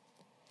miracle.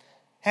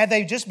 Had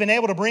they just been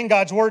able to bring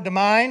God's Word to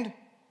mind,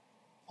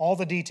 all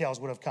the details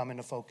would have come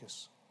into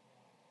focus.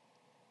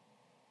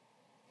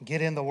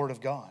 Get in the Word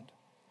of God.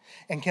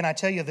 And can I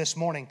tell you this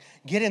morning,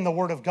 get in the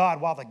Word of God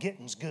while the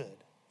getting's good.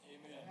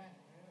 Amen.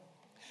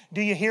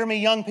 Do you hear me,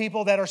 young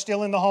people that are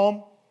still in the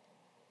home?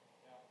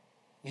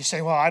 You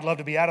say, well, I'd love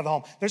to be out of the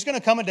home. There's going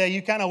to come a day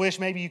you kind of wish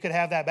maybe you could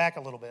have that back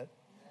a little bit.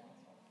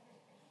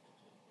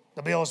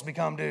 The bills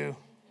become due.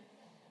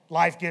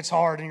 Life gets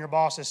hard and your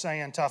boss is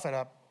saying, tough it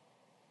up.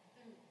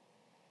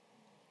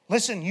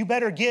 Listen, you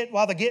better get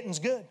while the getting's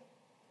good.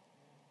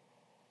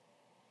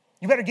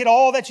 You better get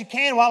all that you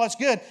can while it's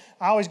good.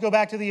 I always go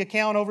back to the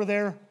account over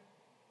there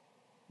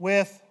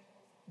with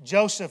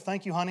Joseph.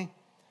 Thank you, honey.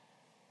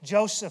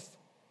 Joseph.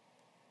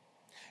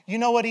 You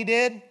know what he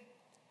did?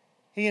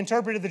 He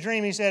interpreted the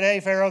dream. He said,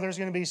 hey, Pharaoh, there's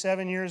going to be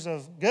 7 years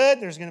of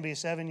good. There's going to be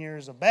 7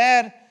 years of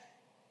bad.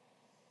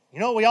 You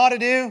know what we ought to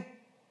do?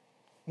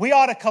 We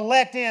ought to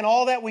collect in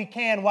all that we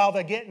can while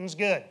the getting's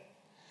good.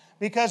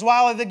 Because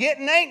while the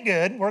getting ain't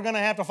good, we're going to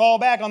have to fall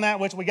back on that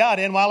which we got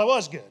in while it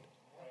was good.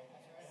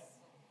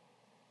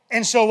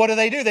 And so what do?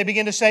 They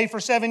begin to save for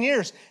 7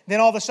 years. Then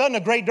all of a sudden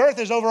a great dearth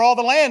is over all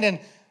the land and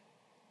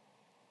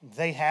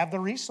they have the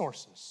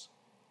resources.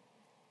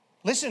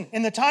 Listen,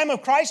 in the time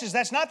of crisis,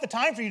 that's not the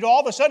time for you to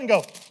all of a sudden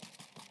go.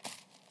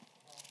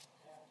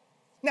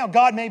 Now,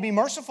 God may be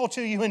merciful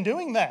to you in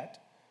doing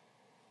that.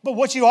 But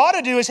what you ought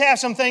to do is have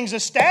some things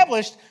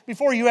established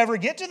before you ever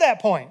get to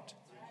that point.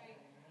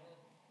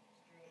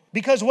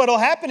 Because what will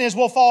happen is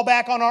we'll fall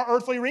back on our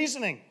earthly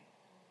reasoning,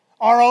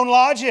 our own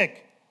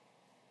logic.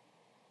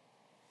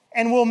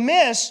 And we'll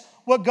miss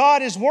what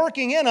God is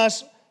working in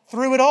us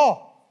through it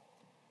all.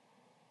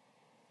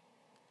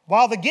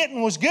 While the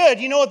getting was good,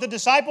 you know what the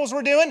disciples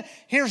were doing?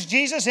 Here's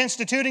Jesus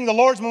instituting the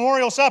Lord's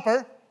Memorial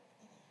Supper.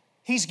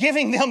 He's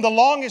giving them the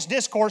longest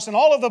discourse in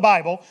all of the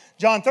Bible,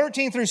 John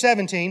 13 through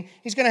 17.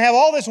 He's going to have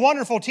all this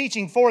wonderful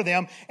teaching for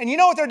them. And you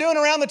know what they're doing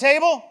around the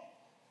table?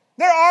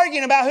 They're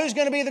arguing about who's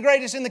going to be the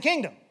greatest in the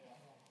kingdom.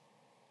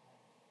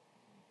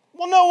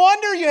 Well, no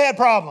wonder you had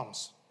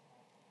problems.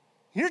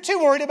 You're too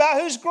worried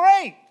about who's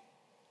great.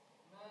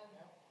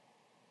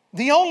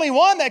 The only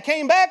one that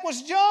came back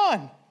was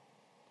John.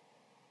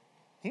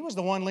 He was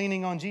the one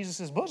leaning on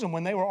Jesus' bosom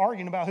when they were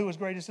arguing about who was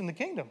greatest in the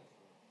kingdom.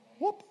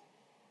 Whoop.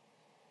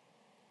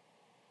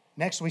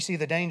 Next, we see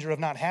the danger of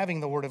not having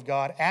the Word of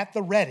God at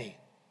the ready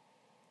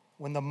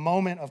when the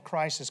moment of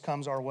crisis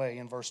comes our way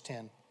in verse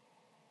 10.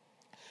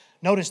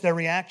 Notice their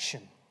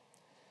reaction.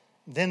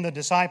 Then the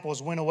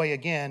disciples went away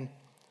again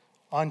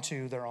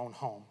unto their own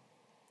home.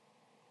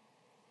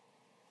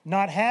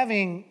 Not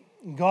having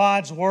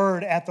God's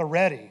Word at the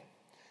ready,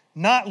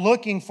 not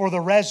looking for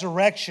the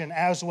resurrection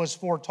as was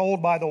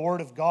foretold by the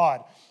Word of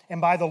God and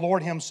by the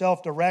Lord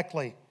Himself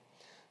directly,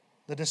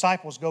 the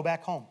disciples go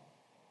back home.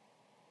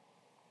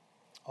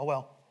 Oh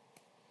well.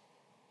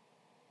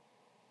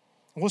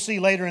 We'll see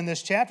later in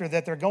this chapter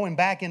that they're going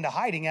back into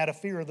hiding out of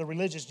fear of the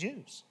religious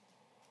Jews.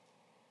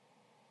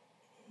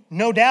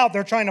 No doubt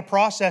they're trying to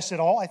process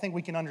it all. I think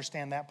we can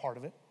understand that part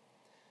of it.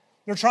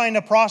 They're trying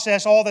to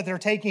process all that they're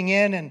taking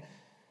in and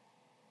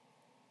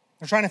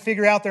they're trying to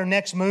figure out their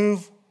next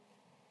move.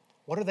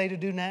 What are they to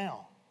do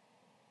now?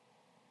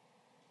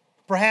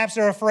 Perhaps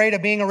they're afraid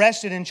of being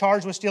arrested and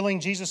charged with stealing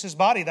Jesus'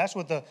 body. That's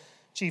what the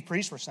chief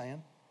priests were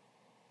saying.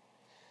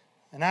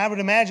 And I would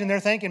imagine they're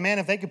thinking, man,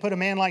 if they could put a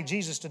man like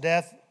Jesus to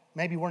death,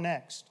 maybe we're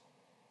next.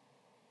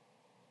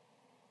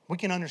 We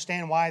can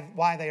understand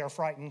why they are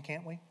frightened,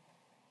 can't we?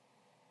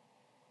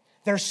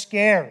 They're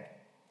scared.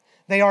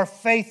 They are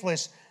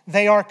faithless.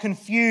 They are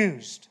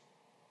confused.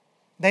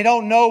 They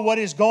don't know what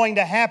is going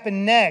to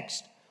happen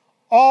next.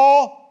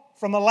 All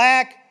from a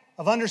lack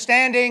of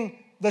understanding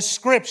the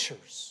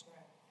Scriptures.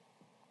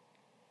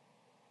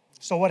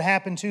 So what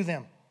happened to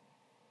them?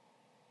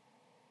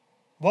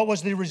 What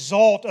was the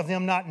result of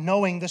them not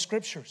knowing the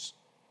Scriptures?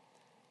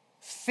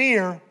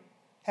 Fear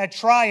had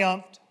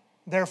triumphed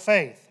their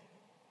faith.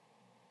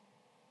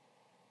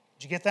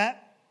 Did you get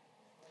that?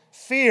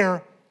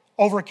 Fear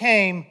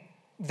overcame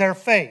their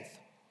faith.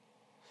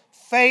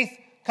 Faith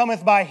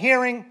cometh by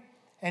hearing,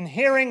 and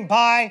hearing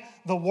by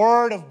the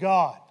Word of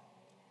God.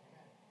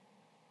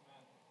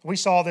 We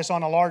saw this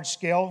on a large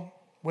scale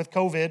with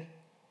COVID.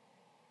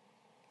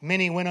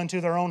 Many went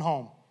unto their own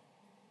home.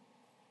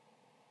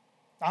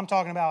 I'm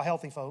talking about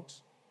healthy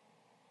folks.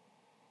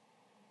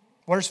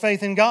 Where's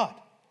faith in God?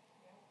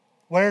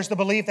 Where's the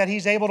belief that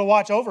He's able to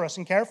watch over us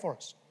and care for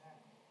us?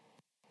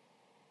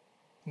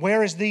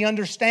 Where is the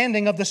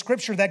understanding of the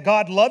Scripture that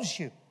God loves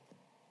you?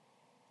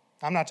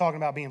 I'm not talking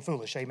about being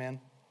foolish, amen?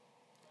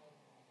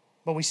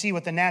 But we see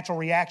what the natural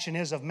reaction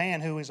is of man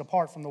who is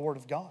apart from the Word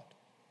of God.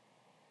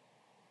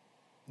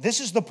 This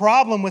is the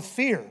problem with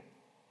fear.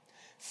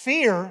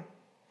 Fear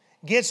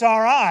gets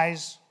our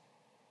eyes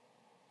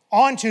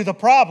onto the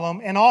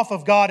problem and off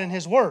of God and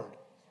His Word.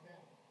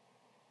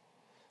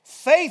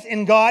 Faith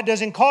in God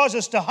doesn't cause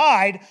us to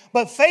hide,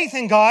 but faith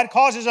in God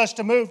causes us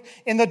to move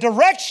in the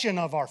direction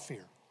of our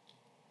fear.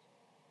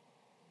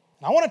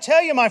 And I want to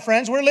tell you, my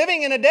friends, we're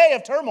living in a day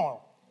of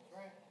turmoil.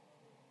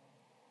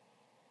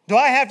 Do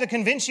I have to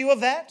convince you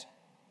of that?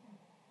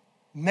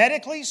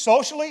 Medically,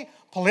 socially,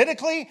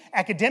 politically,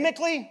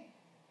 academically?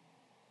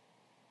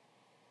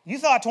 You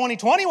thought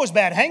 2020 was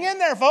bad. Hang in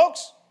there,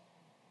 folks.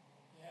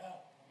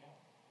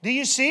 Do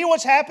you see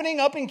what's happening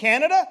up in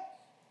Canada?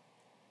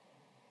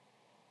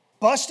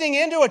 Busting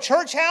into a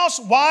church house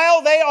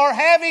while they are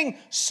having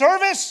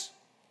service,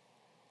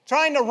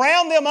 trying to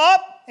round them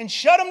up and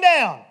shut them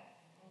down.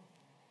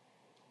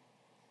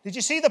 Did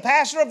you see the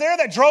pastor up there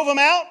that drove them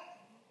out?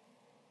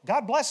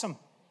 God bless him.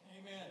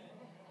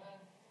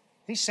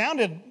 He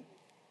sounded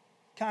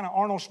kind of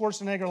Arnold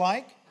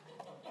Schwarzenegger-like.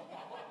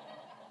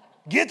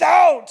 Get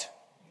out!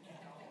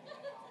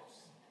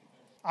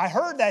 I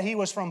heard that he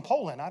was from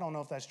Poland. I don't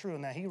know if that's true,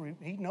 and that he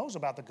knows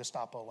about the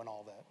Gestapo and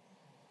all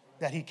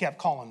that he kept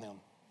calling them.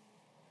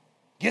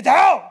 Get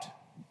out!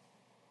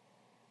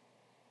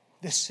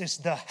 This is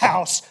the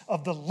house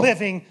of the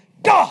living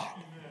God.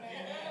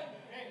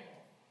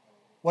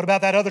 What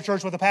about that other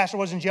church where the pastor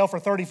was in jail for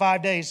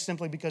 35 days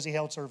simply because he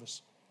held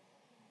service?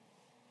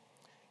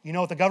 You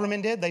know what the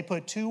government did? They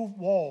put 2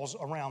 walls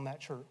around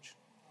that church.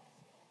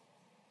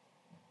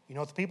 You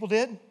know what the people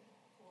did?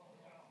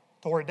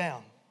 Tore it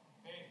down.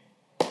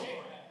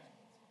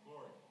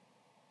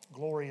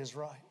 Glory is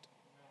right.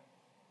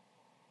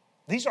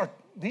 These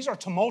are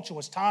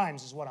tumultuous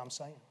times, is what I'm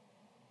saying.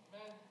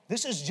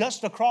 This is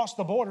just across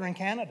the border in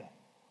Canada.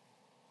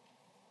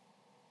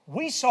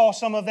 We saw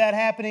some of that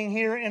happening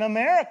here in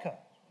America.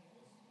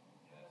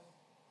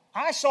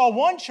 I saw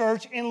one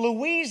church in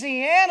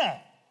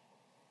Louisiana,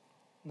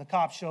 and the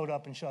cops showed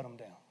up and shut them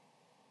down.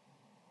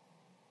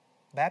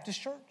 Baptist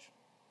church.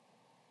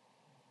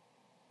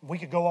 We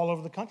could go all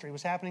over the country. It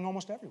was happening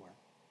almost everywhere.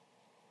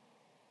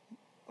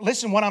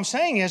 Listen, what I'm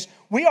saying is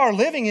we are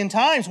living in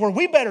times where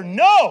we better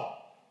know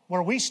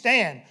where we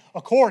stand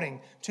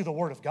according to the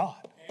Word of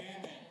God.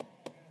 Amen.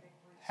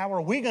 How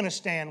are we going to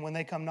stand when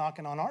they come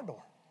knocking on our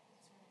door?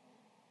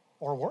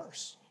 Or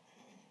worse.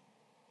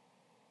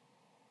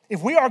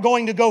 If we are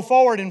going to go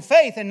forward in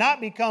faith and not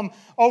become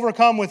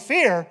overcome with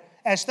fear,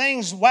 as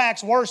things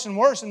wax worse and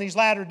worse in these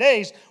latter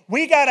days,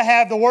 we got to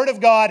have the Word of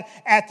God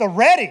at the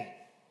ready. Amen.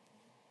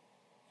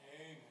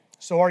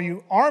 So are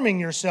you arming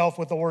yourself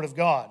with the Word of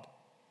God?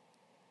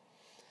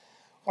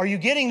 Are you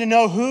getting to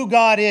know who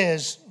God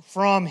is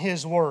from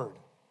His Word?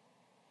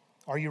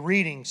 Are you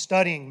reading,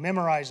 studying,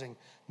 memorizing,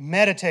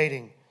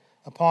 meditating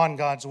upon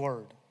God's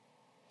Word?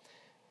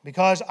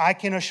 Because I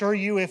can assure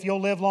you, if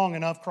you'll live long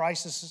enough,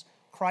 crises.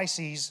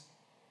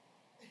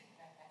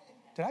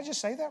 Did I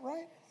just say that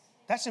right?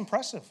 That's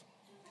impressive.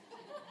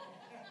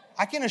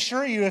 I can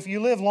assure you, if you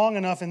live long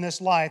enough in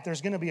this life,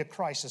 there's going to be a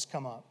crisis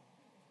come up.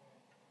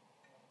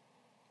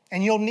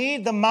 And you'll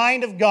need the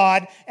mind of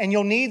God, and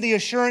you'll need the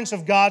assurance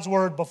of God's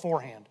Word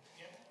beforehand.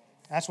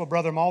 That's what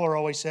Brother Mahler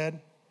always said.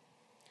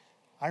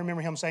 I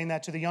remember him saying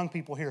that to the young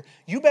people here.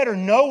 You better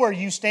know where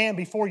you stand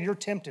before you're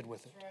tempted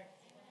with it.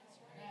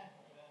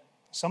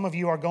 Some of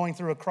you are going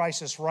through a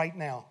crisis right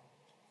now.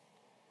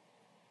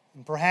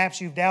 And perhaps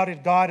you've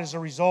doubted God as a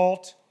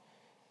result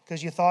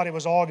because you thought it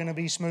was all going to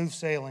be smooth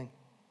sailing.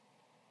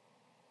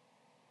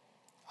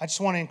 I just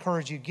want to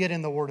encourage you, get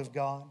in the Word of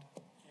God.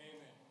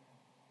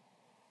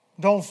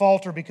 Don't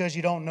falter because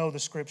you don't know the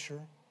Scripture.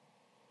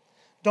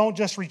 Don't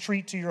just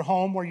retreat to your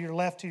home where you're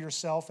left to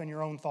yourself and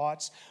your own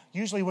thoughts.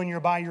 Usually when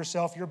you're by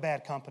yourself, you're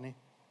bad company.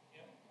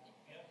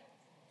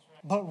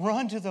 But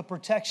run to the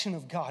protection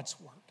of God's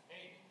Word.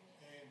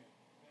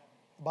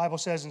 The Bible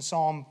says in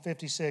Psalm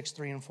 56,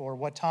 3 and 4,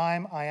 "What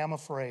time I am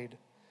afraid,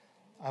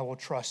 I will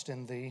trust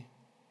in Thee.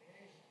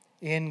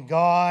 In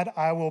God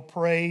I will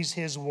praise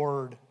His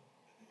Word.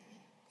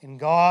 In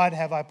God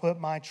have I put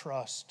my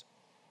trust.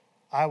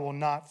 I will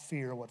not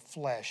fear what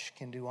flesh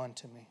can do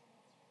unto me."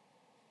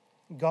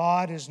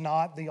 God is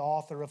not the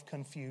author of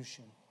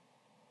confusion.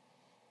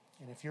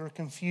 And if you're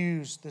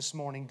confused this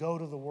morning, go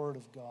to the Word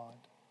of God.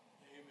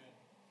 Amen.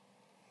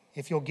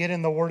 If you'll get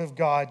in the Word of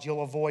God,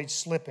 you'll avoid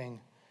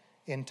slipping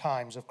in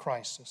times of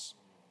crisis.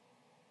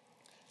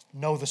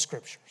 Know the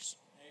Scriptures.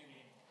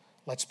 Amen.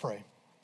 Let's pray.